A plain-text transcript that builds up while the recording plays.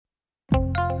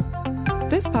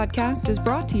This podcast is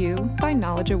brought to you by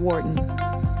Knowledge at Wharton.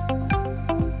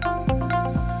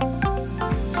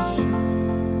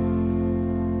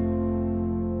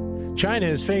 China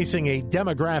is facing a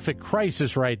demographic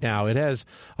crisis right now. It has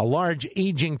a large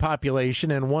aging population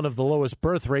and one of the lowest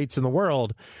birth rates in the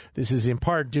world. This is in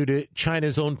part due to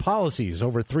China's own policies.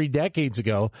 Over 3 decades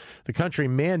ago, the country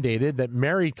mandated that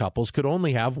married couples could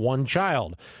only have one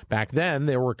child. Back then,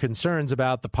 there were concerns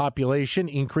about the population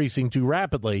increasing too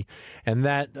rapidly and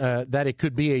that it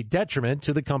could be a detriment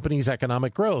to the country's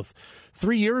economic growth.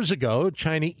 3 years ago,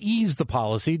 China eased the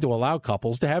policy to allow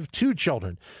couples to have 2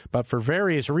 children. But for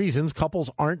various reasons, couples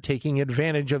aren't taking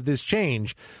advantage of this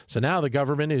change. So now the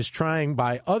government is trying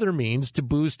by other means to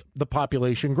boost the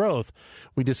population growth.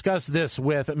 We discussed this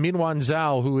with Minwan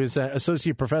Zhao, who is an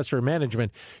associate professor of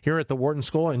management here at the Wharton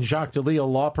School, and Jacques Delisle,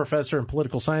 law professor and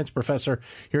political science professor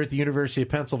here at the University of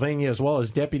Pennsylvania, as well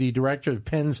as deputy director of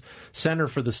Penn's Center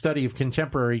for the Study of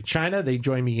Contemporary China. They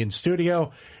join me in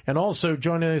studio. And also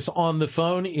joining us on the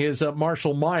phone is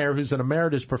Marshall Meyer, who's an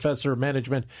emeritus professor of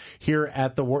management here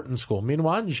at the Wharton School.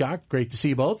 Minwan, Jacques, great to see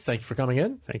you both. Thank you for coming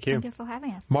in. Thank you. Thank you for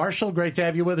having us. Marshall, great to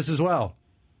have you with us as well.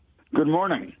 Good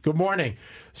morning. Good morning.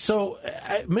 So,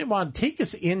 Minwan, take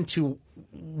us into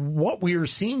what we are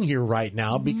seeing here right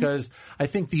now, because I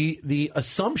think the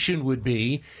assumption would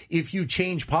be if you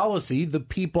change policy, the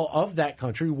people of that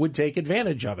country would take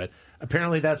advantage of it.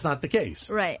 Apparently, that's not the case.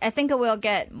 Right. I think we'll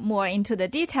get more into the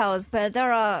details, but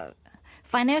there are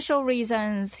financial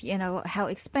reasons, how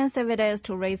expensive it is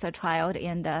to raise a child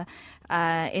in the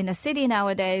city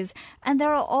nowadays. And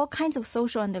there are all kinds of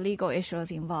social and legal issues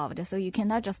involved. So you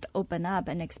cannot just open up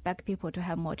and expect people to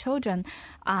have more children.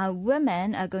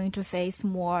 Women are going to face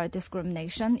more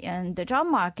discrimination in the job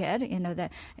market.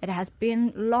 That it has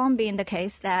long been the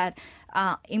case that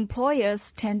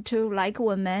employers tend to like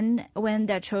women when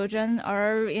their children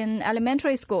are in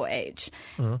elementary school age.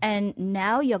 And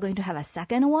now you're going to have a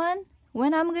second one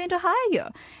when I'm going to hire you.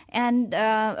 And,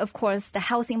 of course, the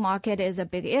housing market is a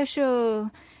big issue.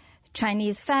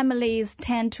 Chinese families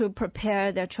tend to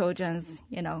prepare their children's,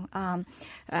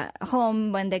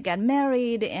 home when they get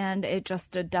married, and it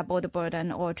just double the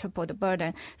burden or triple the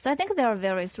burden. So I think there are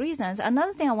various reasons.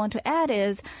 Another thing I want to add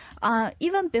is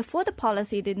even before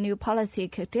the new policy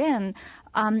kicked in,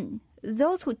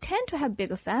 those who tend to have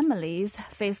bigger families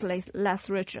face less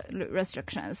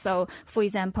restrictions. So, for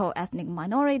example, ethnic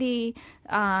minority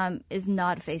is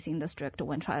not facing the strict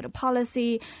one-child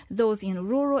policy. Those in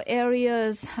rural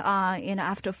areas,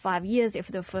 after 5 years, if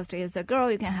the first is a girl,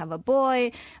 you can have a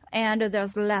boy, and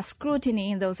there's less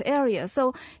scrutiny in those areas.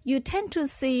 So you tend to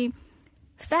see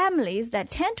families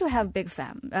that tend to have big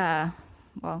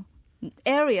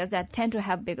areas that tend to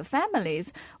have bigger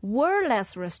families were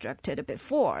less restricted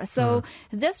before. So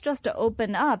this just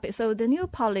opened up. So the new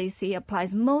policy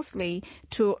applies mostly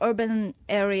to urban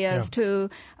areas, to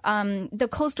the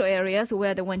coastal areas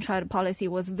where the one-child policy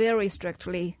was very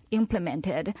strictly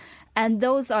implemented. And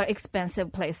those are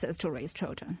expensive places to raise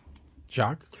children.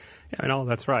 Jacques? Yeah, no,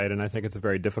 that's right. And I think it's a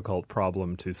very difficult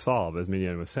problem to solve. As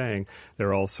Minyan was saying, there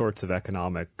are all sorts of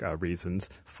economic reasons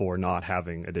for not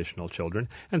having additional children.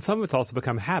 And some of it's also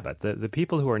become habit. The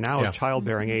people who are now of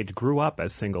childbearing age grew up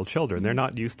as single children. They're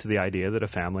not used to the idea that a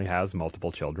family has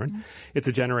multiple children. It's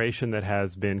a generation that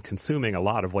has been consuming a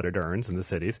lot of what it earns in the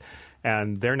cities.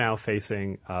 And they're now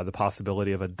facing the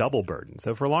possibility of a double burden.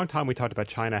 So for a long time, we talked about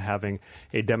China having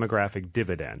a demographic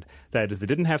dividend. That is, it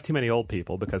didn't have too many old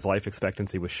people because life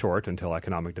expectancy was short until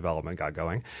economic development got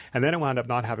going. And then it wound up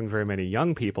not having very many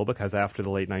young people because after the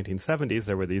late 1970s,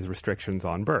 there were these restrictions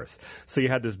on births. So you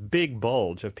had this big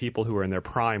bulge of people who were in their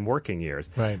prime working years.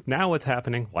 Right. Now what's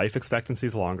happening? Life expectancy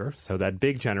is longer. So that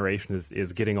big generation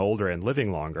is getting older and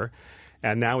living longer.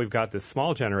 And now we've got this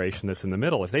small generation that's in the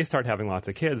middle. If they start having lots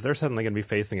of kids, they're suddenly going to be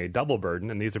facing a double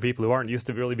burden. And these are people who aren't used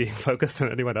to really being focused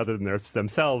on anyone other than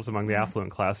themselves among the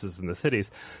affluent classes in the cities.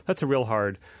 That's a real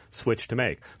hard switch to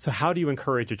make. So how do you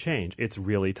encourage a change? It's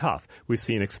really tough. We've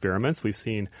seen experiments. We've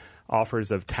seen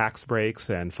offers of tax breaks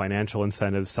and financial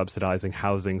incentives subsidizing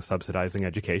housing, subsidizing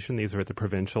education. These are at the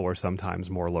provincial or sometimes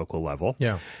more local level.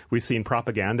 Yeah. We've seen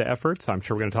propaganda efforts. I'm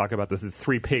sure we're going to talk about the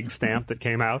 3-pig stamp that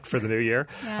came out for the new year.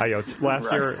 Last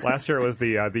year it was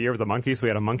the year of the monkeys. We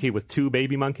had a monkey with 2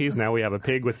 baby monkeys. Now we have a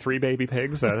pig with 3 baby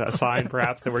pigs, a sign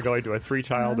perhaps that we're going to a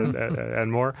 3-child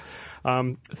and more.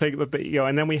 And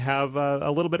then we have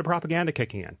a little bit of propaganda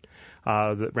kicking in.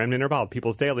 the Remnant Herbal,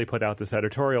 People's Daily, put out this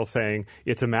editorial saying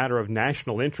it's a matter of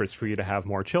national interest for you to have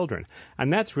more children.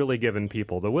 And that's really given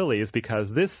people the willies,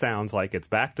 because this sounds like it's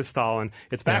back to Stalin.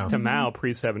 It's back to Mao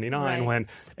pre-79 when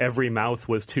every mouth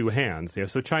was two hands.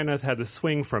 So China has had this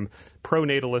swing from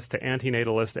pro-natalist to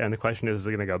anti-natalist, and the question is it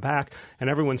going to go back? And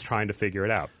everyone's trying to figure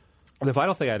it out. The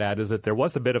final thing I'd add is that there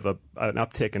was a bit of an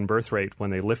uptick in birth rate when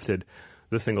they lifted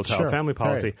the single-child family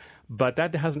policy, but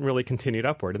that hasn't really continued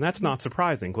upward, and that's not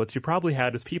surprising. What you probably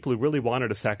had is people who really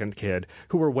wanted a second kid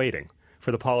who were waiting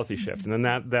for the policy shift, and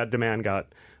then that demand got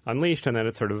unleashed, and then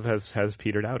it sort of has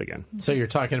petered out again. So you're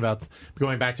talking about,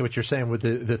 going back to what you're saying with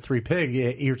the three pig,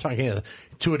 you're talking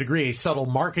to a degree a subtle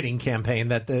marketing campaign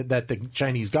that the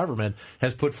Chinese government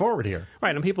has put forward here.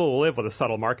 Right, and people will live with a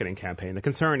subtle marketing campaign. The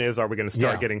concern is, are we going to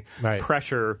start getting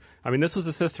pressure? I mean, this was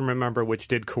a system, remember, which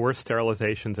did coerced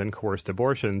sterilizations and coerced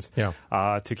abortions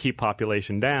to keep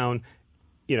population down.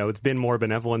 It's been more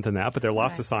benevolent than that, but there are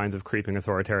lots of signs of creeping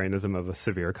authoritarianism of a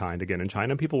severe kind again in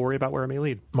China, and people worry about where it may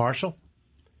lead. Marshall?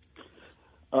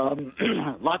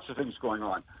 Lots of things going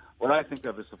on. What I think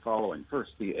of is the following.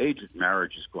 First, the age of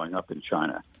marriage is going up in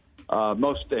China.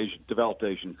 Most developed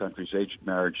Asian countries, age of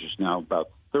marriage is now about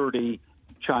 30.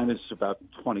 China's about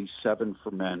 27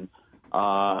 for men.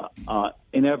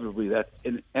 Inexorably, that's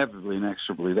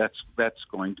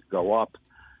going to go up.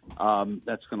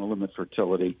 That's going to limit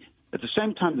fertility. At the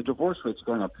same time, the divorce rate's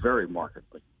going up very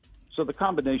markedly. So the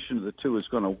combination of the two is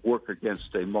going to work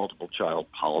against a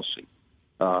multiple-child policy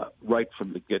right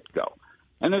from the get-go.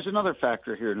 And there's another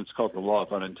factor here, and it's called the law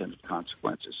of unintended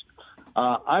consequences.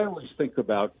 I always think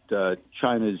about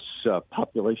China's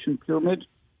population pyramid.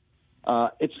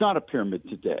 It's not a pyramid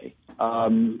today.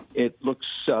 It looks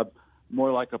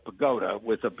more like a pagoda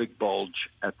with a big bulge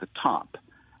at the top.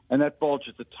 And that bulge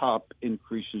at the top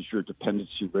increases your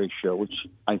dependency ratio, which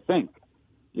I think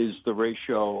is the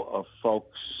ratio of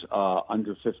folks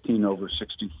under 15 over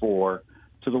 64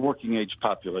 to the working age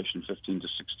population, 15 to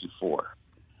 64.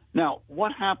 Now,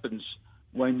 what happens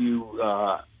when you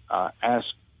ask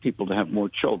people to have more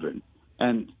children?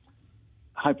 And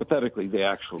hypothetically, they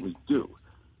actually do.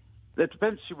 The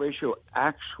dependency ratio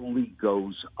actually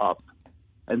goes up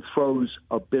and throws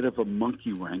a bit of a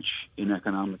monkey wrench in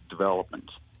economic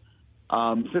development.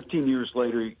 15 years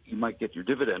later, you might get your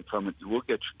dividend from it. You will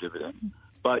get your dividend.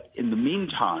 But in the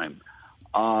meantime,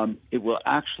 it will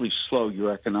actually slow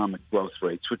your economic growth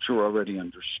rates, which are already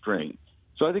under strain.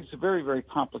 So I think it's a very, very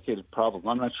complicated problem.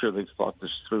 I'm not sure they've thought this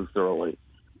through thoroughly.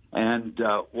 And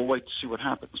we'll wait to see what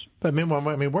happens. But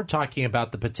I mean, we're talking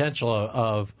about the potential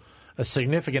of a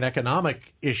significant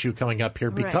economic issue coming up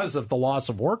here because of the loss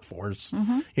of workforce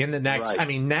in the next,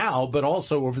 now, but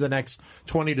also over the next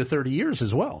 20 to 30 years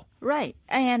as well. Right.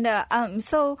 And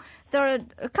so there are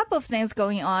a couple of things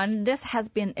going on. This has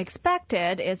been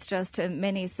expected. It's just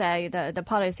many say the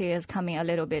policy is coming a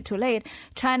little bit too late.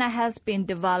 China has been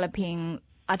developing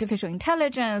artificial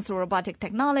intelligence, robotic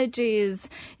technologies,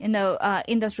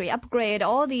 industry upgrade,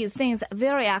 all these things,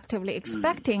 very actively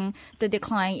expecting the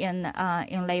decline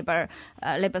in labor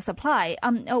supply.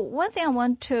 One thing I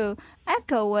want to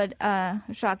echo what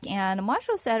Jacques and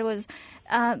Marshall said was,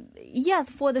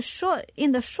 yes,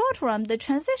 in the short run, the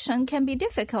transition can be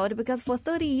difficult because for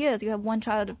 30 years you have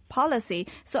one-child policy.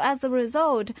 So as a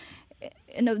result,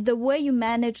 the way you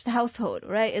manage the household,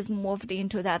 right, is morphed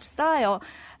into that style.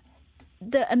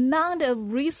 The amount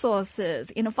of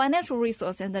resources, financial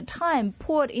resources and the time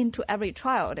poured into every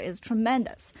child is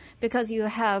tremendous because you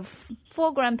have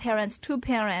 4 grandparents, 2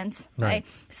 parents, right?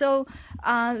 So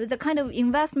the kind of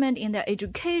investment in their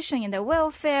education, in their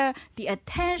welfare, the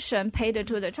attention paid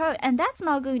to the child, and that's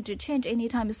not going to change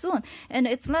anytime soon. And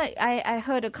it's like I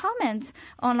heard a comment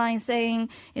online saying,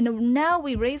 now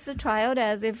we raise the child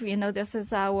as if, this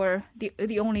is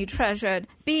the only treasured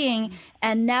being,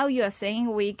 and now you're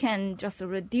saying we can just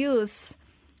reduce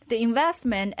the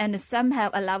investment and somehow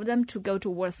allow them to go to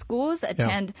worse schools,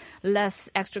 attend less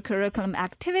extracurricular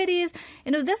activities.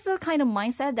 This is the kind of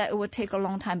mindset that it would take a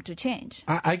long time to change.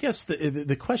 I guess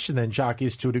the question then, Jacques,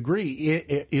 is to a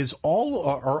degree,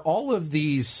 are all of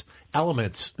these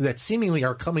elements that seemingly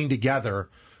are coming together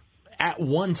at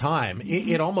one time,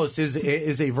 it almost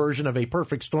is a version of a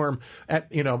perfect storm,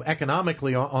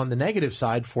 economically on the negative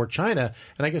side for China.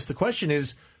 And I guess the question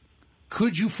is,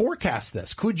 could you forecast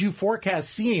this? Could you forecast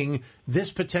seeing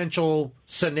this potential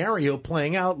scenario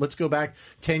playing out? Let's go back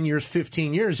 10 years,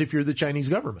 15 years if you're the Chinese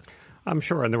government. I'm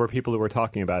sure, and there were people who were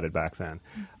talking about it back then.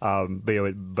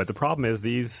 But the problem is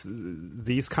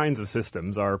these kinds of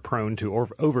systems are prone to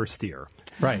oversteer.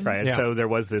 Right. Yeah. So there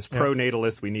was this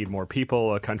pro-natalist, we need more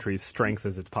people, a country's strength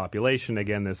is its population.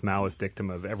 Again, this Maoist dictum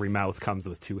of every mouth comes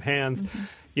with two hands.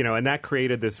 And that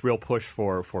created this real push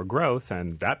for growth,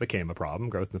 and that became a problem,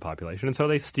 growth in the population. And so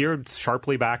they steered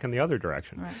sharply back in the other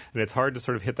direction. Right. And it's hard to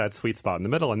sort of hit that sweet spot in the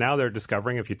middle. And now they're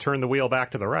discovering if you turn the wheel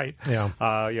back to the right,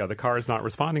 the car is not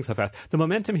responding so fast. The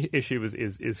momentum issue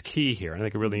is key here, and I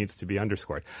think it really needs to be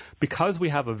underscored. Because we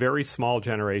have a very small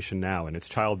generation now in its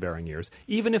childbearing years,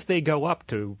 even if they go up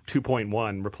to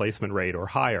 2.1 replacement rate or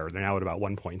higher, they're now at about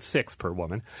 1.6 per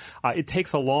woman, it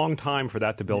takes a long time for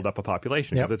that to build up a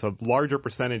population because it's a larger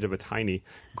percentage of a tiny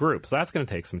group. So that's going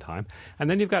to take some time. And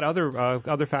then you've got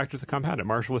other factors that compound it.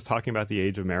 Marshall was talking about the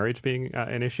age of marriage being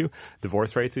an issue.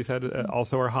 Divorce rates, he said,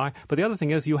 also are high. But the other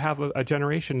thing is you have a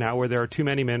generation now where there are too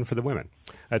many men for the women.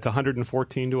 It's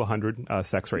 114 to 100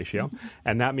 sex ratio.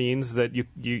 And that means that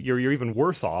you're even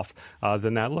worse off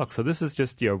than that looks. So this is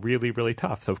just really, really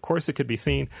tough. So of course it could be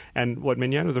seen. And what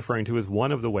Minyan was referring to is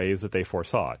one of the ways that they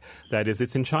foresaw it. That is,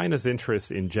 it's in China's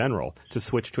interest in general to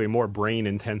switch to a more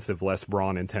brain-intensive, less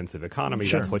brawn-intensive economy.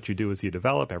 Sure. That's what you do as you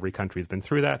develop. Every country's been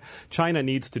through that. China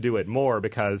needs to do it more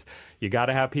because you got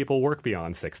to have people work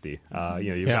beyond 60.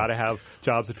 You've got to have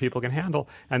jobs that people can handle.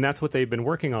 And that's what they've been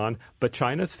working on. But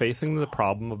China's facing the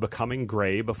problem of becoming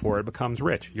gray before it becomes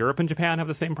rich. Europe and Japan have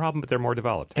the same problem, but they're more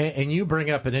developed. And you bring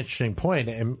up an interesting point,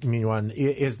 Minyan,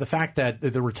 is the fact that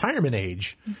the retirement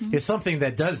age is something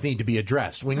that does need to be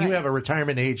addressed. When you have a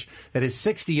retirement age that is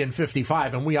 60 and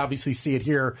 55, and we obviously see it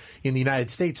here in the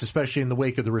United States, especially in the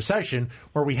wake of the recession,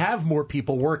 where we have more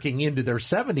people working into their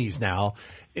 70s now,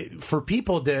 for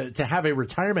people to have a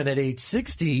retirement at age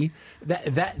 60,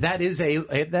 that is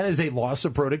a loss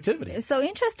of productivity. So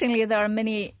interestingly, there are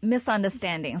many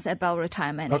misunderstandings about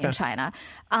retirement in China.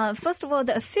 First of all,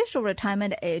 the official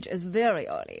retirement age is very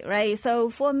early, right? So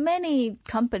for many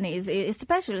companies,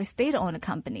 especially state-owned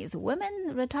companies,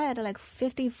 women retire at like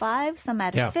 55, some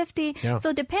at 50. Yeah.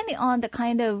 So depending on the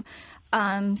kind of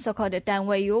so-called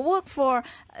danwei you work for,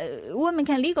 women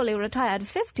can legally retire at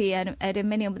 50 at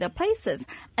many of the places.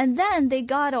 And then they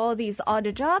got all these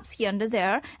odd jobs here and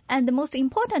there. And the most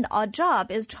important odd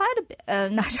job is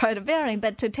not childbearing,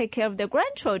 but to take care of their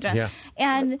grandchildren. Yeah.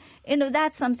 And,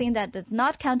 that's something that does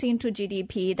not count into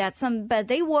GDP. But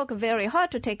they work very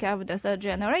hard to take care of the third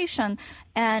generation.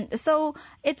 And so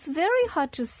it's very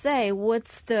hard to say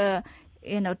what's the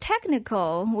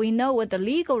technical, we know what the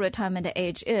legal retirement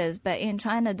age is, but in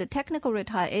China, the technical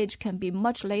retire age can be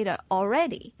much later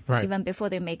already, even before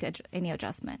they make any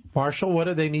adjustment. Marshall, what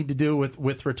do they need to do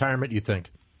with retirement, you think?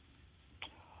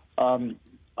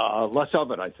 Less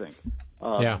of it, I think.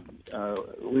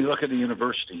 We look at the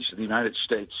universities in the United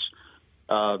States.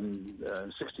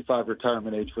 65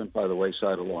 retirement age went by the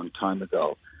wayside a long time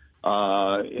ago.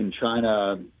 In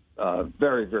China,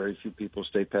 very, very few people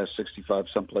stay past 65,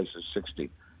 some places 60.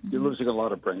 You're losing a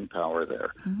lot of brain power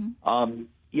there.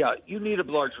 You need a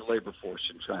larger labor force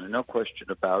in China, no question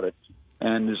about it.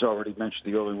 And as already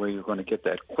mentioned, the only way you're going to get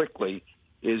that quickly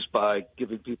is by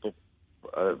giving people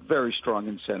very strong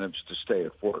incentives to stay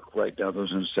at work. Right now,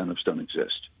 those incentives don't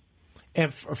exist.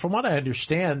 And from what I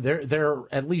understand, there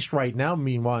at least right now,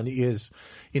 Minyan, is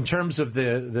in terms of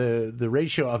the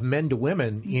ratio of men to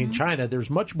women in China, there's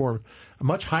a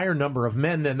much higher number of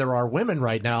men than there are women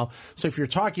right now. So if you're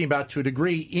talking about, to a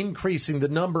degree, increasing the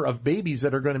number of babies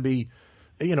that are going to be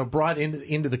brought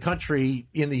into the country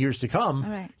in the years to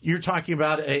come, you're talking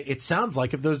about, it sounds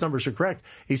like, if those numbers are correct,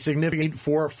 a significant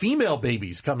for female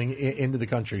babies coming into the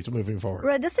country moving forward.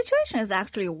 Right. The situation is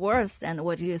actually worse than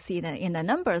what you see in the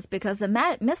numbers because the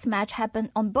mismatch happened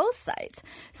on both sides.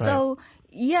 So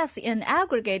yes, in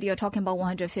aggregate, you're talking about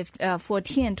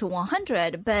 114 to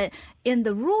 100, but in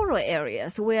the rural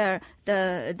areas where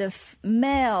the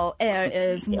male heir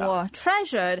is more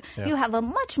treasured, you have a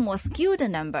much more skewed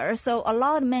number. So a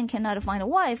lot of men cannot find a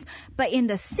wife. But in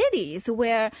the cities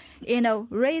where,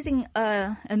 raising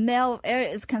a male heir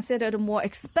is considered more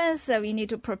expensive, you need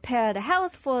to prepare the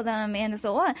house for them and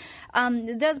so on.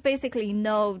 There's basically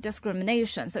no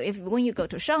discrimination. So when you go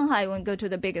to Shanghai, when you go to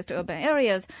the biggest urban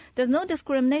areas, there's no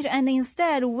discrimination. And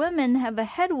instead, women have a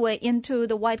headway into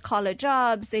the white-collar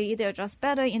jobs. They either adjust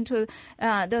better into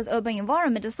those urban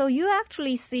environment. So you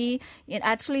actually see,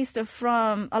 at least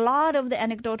from a lot of the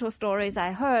anecdotal stories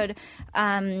I heard,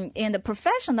 in the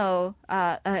professional,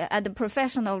 at the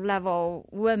professional level,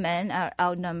 women are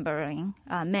outnumbering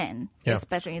men,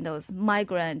 especially in those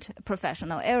migrant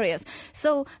professional areas.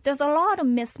 So there's a lot of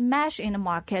mismatch in the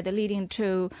market leading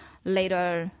to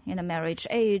later in the marriage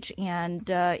age and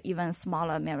even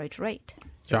smaller marriage rate.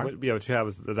 Yeah, what you have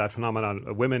is that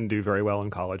phenomenon. Women do very well in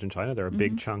college in China. They're a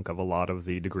big chunk of a lot of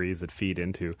the degrees that feed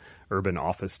into urban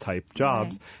office-type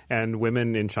jobs. Right. And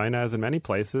women in China, as in many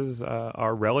places,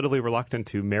 are relatively reluctant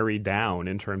to marry down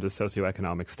in terms of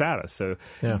socioeconomic status. So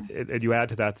you add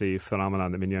to that the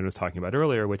phenomenon that Mingyuan was talking about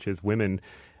earlier, which is women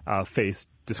face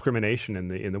discrimination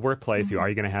in the workplace. Are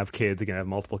you going to have kids? You're going to have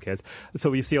multiple kids.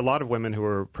 So you see a lot of women who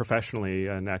are professionally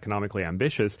and economically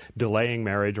ambitious delaying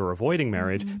marriage or avoiding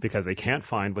marriage because they can't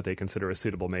find what they consider a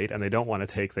suitable mate, and they don't want to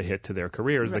take the hit to their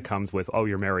careers that comes with, oh,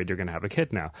 you're married, you're going to have a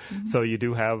kid now. So you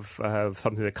do have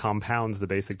something that compounds the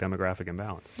basic demographic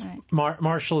imbalance. Right.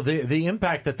 Marshall, the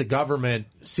impact that the government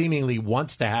seemingly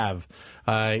wants to have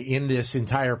in this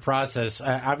entire process,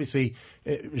 obviously,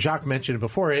 Jacques mentioned it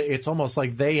before, it's almost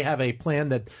like they have a plan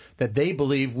that they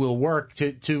believe will work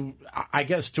to, I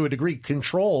guess, to a degree,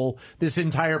 control this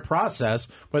entire process,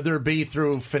 whether it be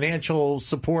through financial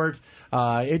support,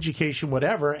 education,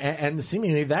 whatever, and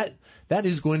seemingly that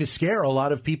is going to scare a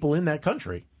lot of people in that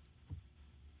country.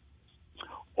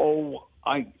 Oh,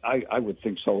 I would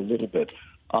think so a little bit.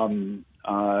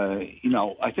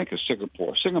 I think of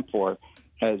Singapore. Singapore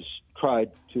has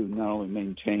tried to not only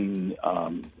maintain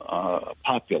a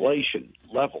population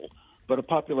level, but a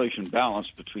population balance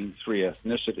between three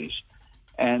ethnicities.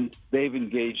 And they've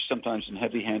engaged sometimes in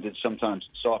heavy-handed, sometimes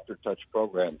in softer touch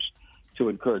programs to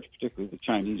encourage particularly the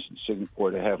Chinese in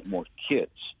Singapore to have more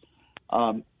kids.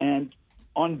 And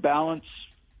on balance,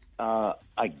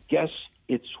 I guess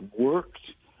it's worked,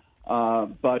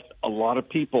 but a lot of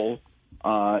people,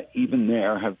 even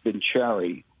there, have been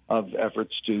chary of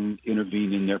efforts to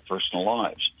intervene in their personal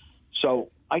lives. So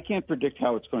I can't predict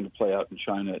how it's going to play out in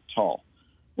China at all.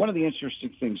 One of the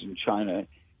interesting things in China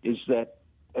is that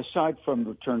aside from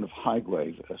the return of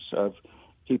highway, of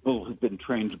people who've been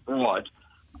trained abroad,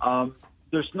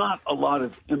 there's not a lot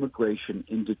of immigration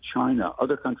into China.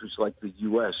 Other countries like the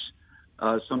U.S.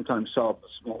 Sometimes solve the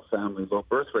small family, low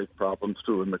birth rate problem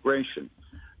through immigration.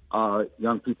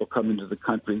 Young people come into the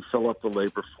country, fill up the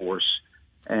labor force,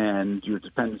 and your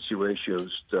dependency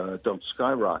ratios don't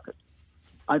skyrocket.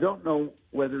 I don't know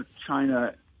whether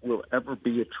China will ever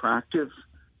be attractive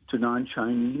to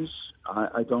non-Chinese.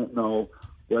 I don't know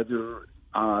whether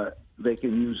they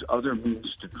can use other means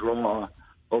to draw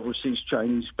overseas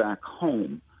Chinese back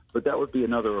home, but that would be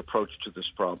another approach to this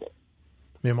problem.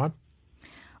 Myanmar?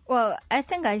 Well, I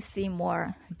think I see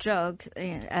more jokes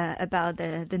about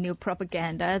the new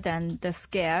propaganda than the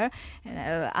scare.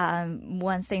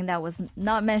 One thing that was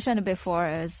not mentioned before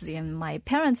is in my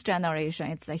parents' generation,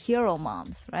 it's the hero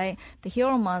moms, right? The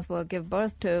hero moms will give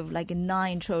birth to like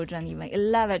 9 children, even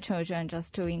 11 children,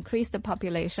 just to increase the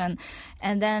population.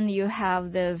 And then you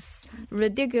have this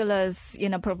ridiculous,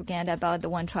 propaganda about the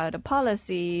one-child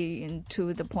policy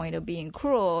to the point of being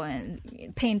cruel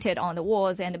and painted on the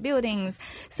walls and the buildings.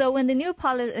 So when the new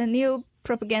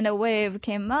propaganda wave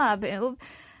came up,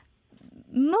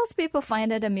 most people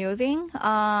find it amusing.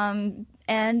 And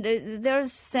there's a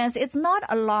sense it's not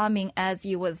alarming as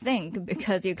you would think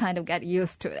because you kind of get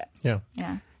used to it. Yeah.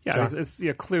 It's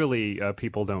clearly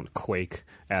people don't quake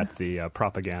at the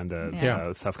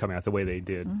propaganda stuff coming out the way they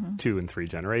did 2 and 3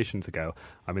 generations ago.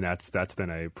 I mean, that's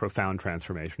been a profound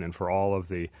transformation, and for all of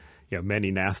the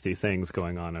many nasty things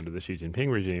going on under the Xi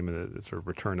Jinping regime, the sort of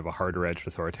return of a harder-edged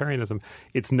authoritarianism,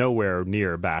 it's nowhere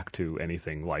near back to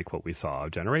anything like what we saw a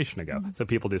generation ago. So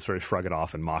people just sort of shrug it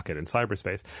off and mock it in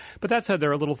cyberspace. But that said,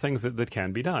 there are little things that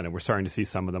can be done, and we're starting to see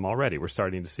some of them already. We're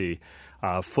starting to see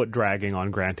foot-dragging on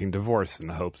granting divorce in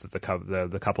the hopes that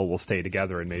the couple will stay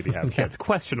together and maybe have kids.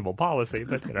 Questionable policy,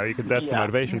 but that's the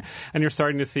motivation. And you're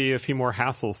starting to see a few more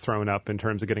hassles thrown up in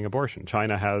terms of getting abortion.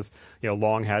 China has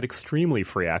long had extremely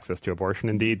free access to abortion.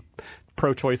 Indeed,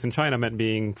 pro-choice in China meant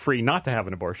being free not to have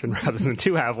an abortion rather than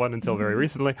to have one until very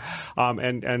recently.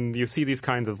 And you see these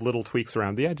kinds of little tweaks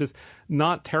around the edges,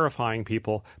 not terrifying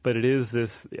people, but it is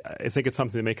this, I think it's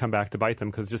something that may come back to bite them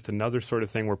because just another sort of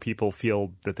thing where people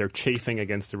feel that they're chafing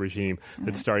against a regime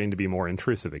that's starting to be more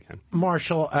intrusive again.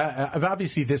 Marshall,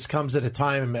 obviously this comes at a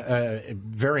time, a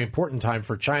very important time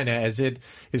for China as it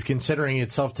is considering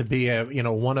itself to be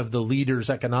one of the leaders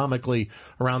economically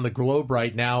around the globe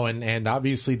right now. And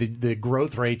obviously the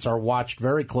growth rates are watched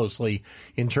very closely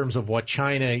in terms of what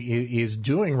China is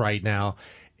doing right now.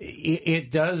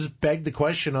 It does beg the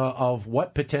question of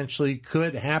what potentially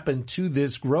could happen to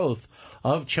this growth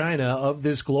of China, of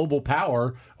this global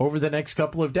power over the next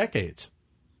couple of decades.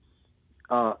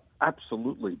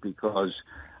 Absolutely, because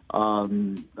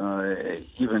even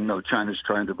though China's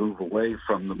trying to move away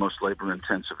from the most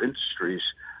labor-intensive industries,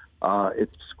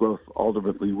 Its growth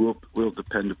ultimately will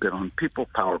depend a bit on people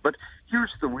power. But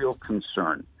here's the real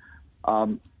concern.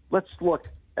 Let's look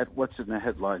at what's in the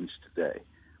headlines today.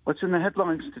 What's in the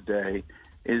headlines today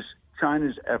is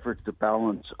China's effort to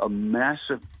balance a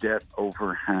massive debt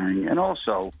overhang and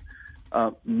also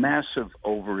massive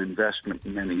overinvestment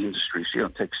in many industries.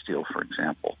 Take steel, for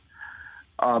example.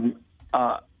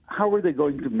 How are they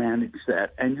going to manage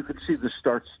that? And you can see the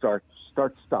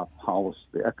start-stop policy,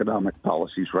 the economic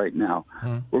policies right now.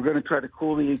 We're going to try to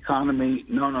cool the economy.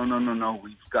 No.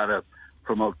 We've got to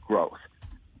promote growth.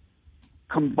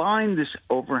 Combine this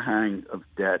overhang of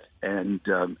debt and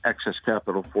excess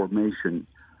capital formation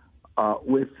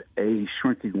with a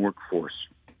shrinking workforce,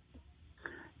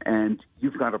 and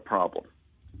you've got a problem.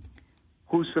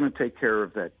 Who's going to take care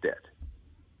of that debt?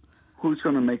 Who's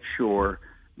going to make sure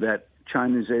that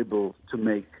China is able to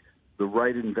make the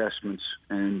right investments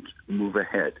and move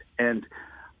ahead? And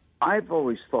I've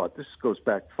always thought, this goes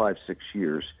back 5-6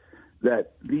 years,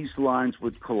 that these lines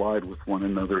would collide with one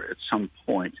another at some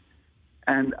point.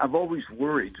 And I've always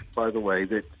worried, by the way,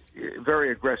 that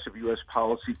very aggressive U.S.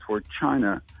 policy toward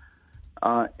China,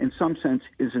 in some sense,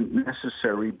 isn't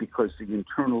necessary because the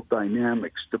internal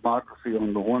dynamics, demography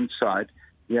on the one side,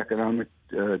 the economic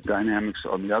dynamics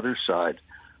on the other side,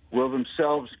 will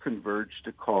themselves converge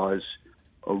to cause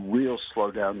a real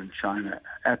slowdown in China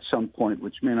at some point,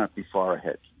 which may not be far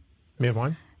ahead.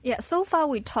 Min-Wan? Yeah, so far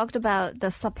we talked about the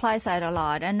supply side a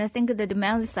lot, and I think the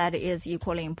demand side is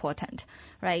equally important,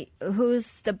 right?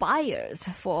 Who's the buyers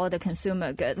for all the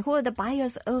consumer goods? Who are the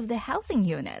buyers of the housing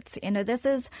units? This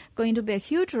is going to be a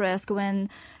huge risk when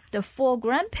the 4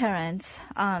 grandparents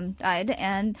died,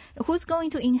 and who's going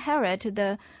to inherit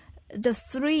the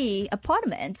 3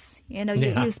 apartments,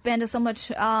 you spend so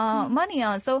much money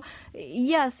on. So,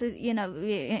 yes, in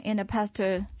the past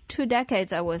 2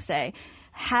 decades, I would say,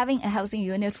 having a housing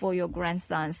unit for your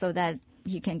grandson so that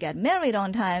he can get married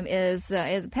on time is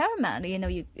paramount.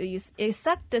 You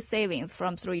suck the savings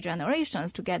from 3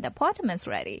 generations to get the apartments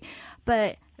ready.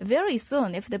 But very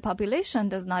soon, if the population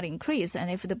does not increase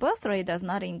and if the birth rate does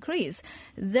not increase,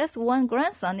 this one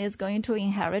grandson is going to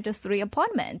inherit 3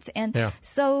 apartments. And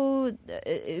so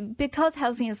because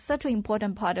housing is such an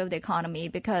important part of the economy,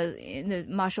 because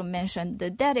Marshall mentioned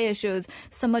the debt issues,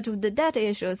 so much of the debt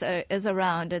issues is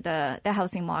around the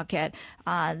housing market,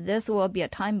 this will be a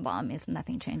time bomb if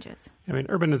nothing changes. I mean,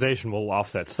 urbanization will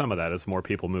offset some of that as more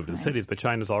people move to the cities, but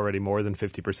China's already more than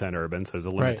 50% urban, so there's a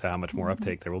limit to how much more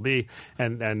uptake there will be.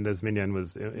 And as Min-Wan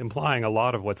was implying, a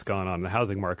lot of what's gone on in the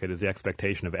housing market is the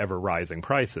expectation of ever-rising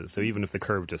prices. So even if the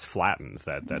curve just flattens,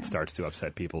 that starts to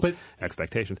upset people's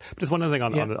expectations. But just one other thing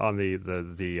on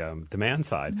the demand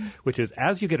side, which is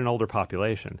as you get an older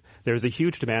population, there's a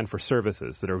huge demand for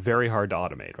services that are very hard to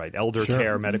automate, right? Elder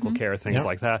care, medical care, things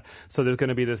like that. So there's going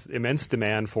to be this immense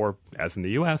demand for, as in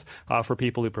the U.S., for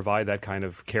people who provide that kind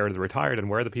of care to the retired, and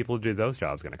where are the people who do those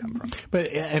jobs going to come from?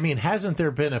 But, I mean, hasn't there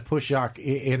been a push, Jacques,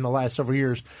 in the last several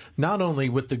years, not only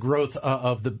with the growth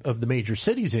of the major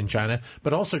cities in China,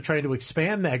 but also trying to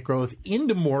expand that growth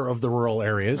into more of the rural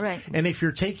areas? Right. And if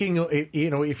you're taking,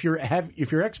 if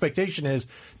your expectation is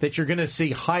that you're going to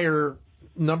see higher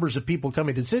numbers of people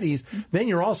coming to cities, then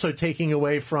you're also taking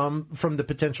away from the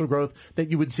potential growth that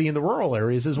you would see in the rural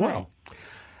areas as well. Right.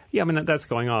 Yeah, I mean, that's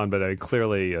going on, but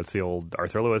clearly it's the old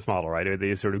Arthur Lewis model, right?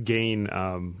 They sort of gain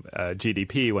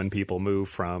GDP when people move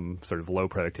from sort of low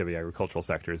productivity agricultural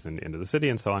sectors into the city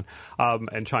and so on.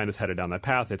 And China's headed down that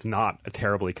path. It's not a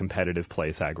terribly competitive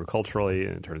place agriculturally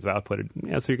in terms of output.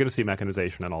 So you're going to see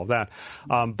mechanization and all of that.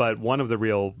 But one of the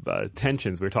real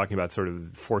tensions, we were talking about sort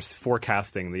of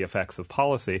forecasting the effects of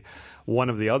policy. One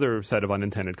of the other set of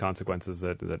unintended consequences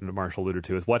that Marshall alluded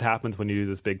to is what happens when you do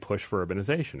this big push for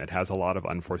urbanization. It has a lot of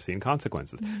unforeseen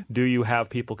consequences. Do you have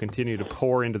people continue to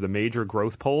pour into the major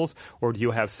growth poles, or do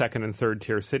you have second and third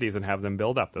tier cities and have them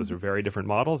build up? Those are very different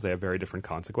models. They have very different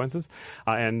consequences.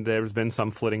 And there's been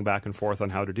some flitting back and forth on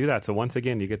how to do that. So once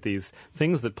again, you get these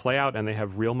things that play out and they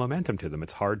have real momentum to them.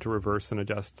 It's hard to reverse and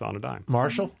adjust on a dime.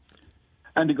 Marshall?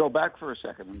 And to go back for a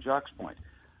second on Jacques' point,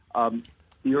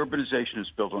 the urbanization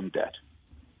is built on debt.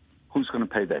 Who's going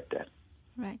to pay that debt?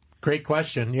 Right. Great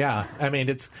question. Yeah. I mean,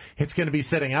 it's going to be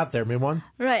sitting out there. Min-Wan?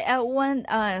 Right. One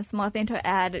small thing to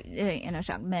add,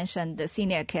 Jacques mentioned the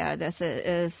senior care. This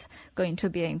is going to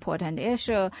be an important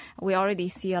issue. We already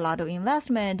see a lot of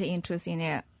investment into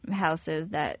senior houses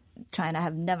that China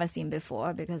have never seen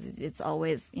before, because it's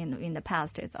always, in the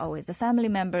past, it's always the family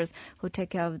members who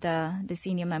take care of the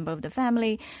senior member of the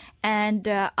family. And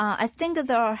I think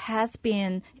there has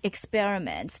been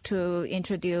experiments to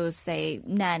introduce, say,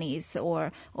 nannies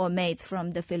or maids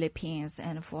from the Philippines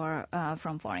and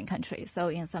from foreign countries. So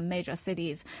in some major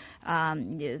cities,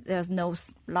 there's no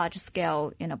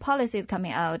large-scale policies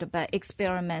coming out, but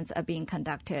experiments are being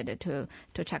conducted to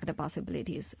check the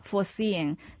possibilities,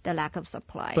 foreseeing the lack of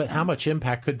supply. But how much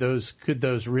impact could those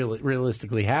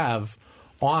realistically have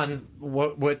on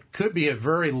what could be a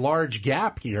very large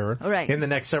gap here in the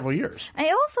next several years? And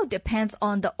it also depends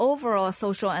on the overall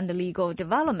social and legal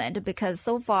development, because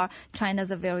so far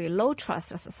China's a very low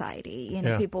trust society.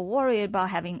 People worry about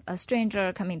having a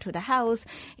stranger come into the house,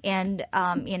 and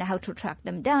how to track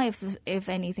them down if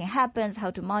anything happens, how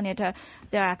to monitor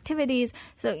their activities.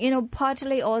 So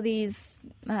partly all these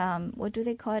what do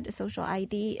they call it? Social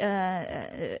ID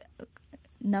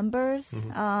numbers.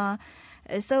 Mm-hmm.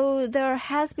 So there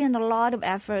has been a lot of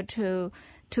effort to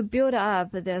build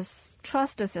up this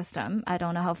trust system. I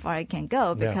don't know how far it can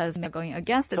go, because they're going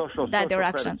against that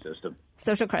direction.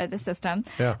 Social credit system.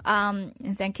 Yeah.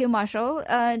 Thank you, Marshall.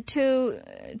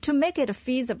 To make it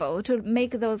feasible, to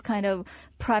make those kind of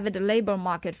private labor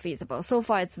market feasible. So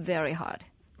far, it's very hard.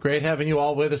 Great having you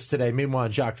all with us today.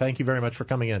 Min-Won Jiak, thank you very much for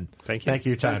coming in. Thank you. Thank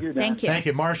you for your time. Thank you. Thank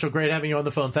you. Marshall, great having you on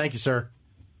the phone. Thank you, sir.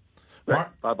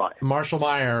 Bye-bye. Marshall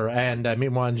Meyer and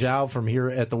Min-Won Jiak from here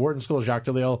at the Wharton School, Jacques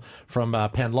Delisle from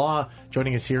Penn Law,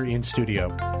 joining us here in studio.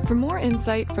 For more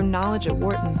insight from Knowledge at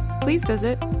Wharton, please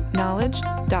visit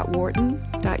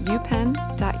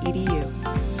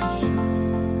knowledge.wharton.upenn.edu.